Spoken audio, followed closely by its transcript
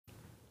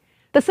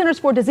The Centers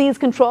for Disease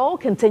Control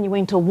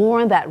continuing to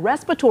warn that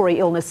respiratory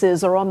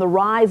illnesses are on the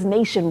rise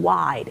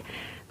nationwide.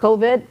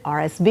 COVID,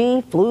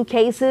 RSV, flu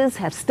cases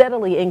have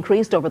steadily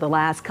increased over the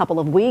last couple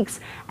of weeks,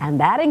 and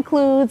that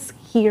includes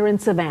here in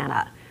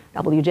Savannah.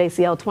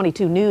 WJCL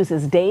 22 News'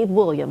 Dave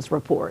Williams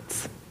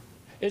reports.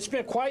 It's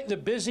been quite the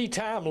busy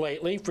time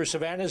lately for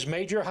Savannah's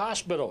major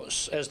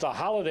hospitals, as the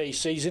holiday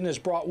season has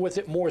brought with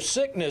it more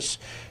sickness,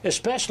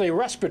 especially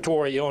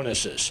respiratory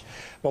illnesses.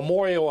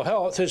 Memorial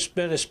Health has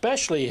been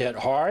especially hit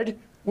hard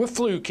with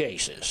flu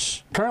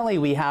cases. Currently,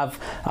 we have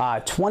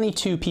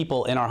 22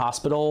 people in our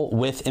hospital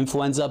with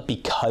influenza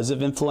because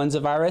of influenza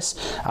virus.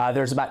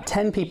 There's about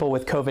 10 people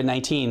with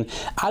COVID-19.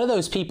 Out of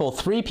those people,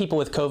 3 people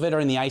with COVID are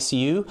in the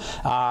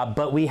ICU,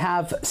 but we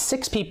have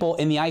 6 people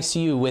in the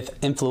ICU with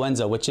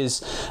influenza, which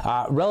is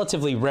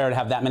relatively rare to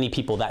have that many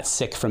people that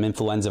sick from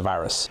influenza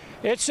virus.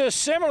 It's a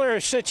similar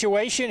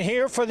situation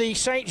here for the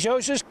St.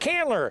 Joseph's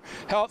Candler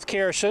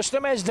healthcare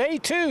system, as they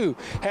too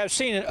have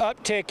seen an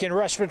uptick in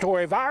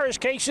respiratory virus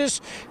cases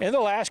in the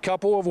last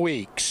couple of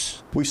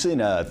weeks. We've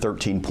seen a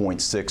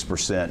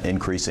 13.6%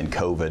 increase in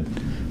COVID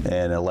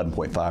and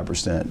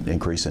 11.5%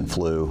 increase in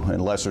flu,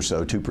 and less or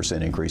so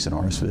 2% increase in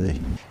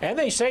RSV. And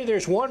they say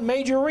there's one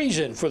major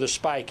reason for the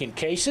spike in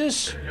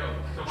cases: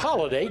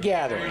 holiday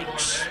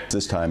gatherings.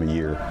 This time of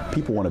year,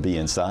 people want to be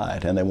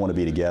inside and they want to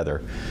be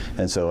together.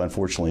 And so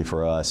unfortunately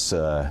for us,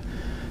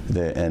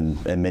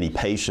 and many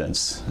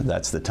patients,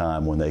 that's the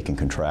time when they can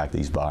contract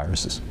these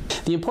viruses.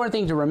 The important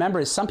thing to remember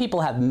is some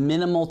people have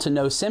minimal to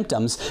no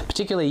symptoms,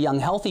 particularly young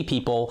healthy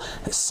people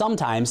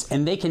sometimes,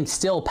 and they can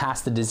still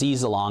pass the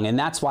disease along, and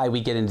that's why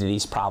we get into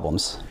these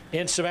problems.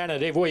 In Savannah,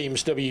 Dave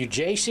Williams,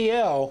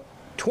 WJCL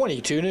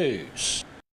 22 News.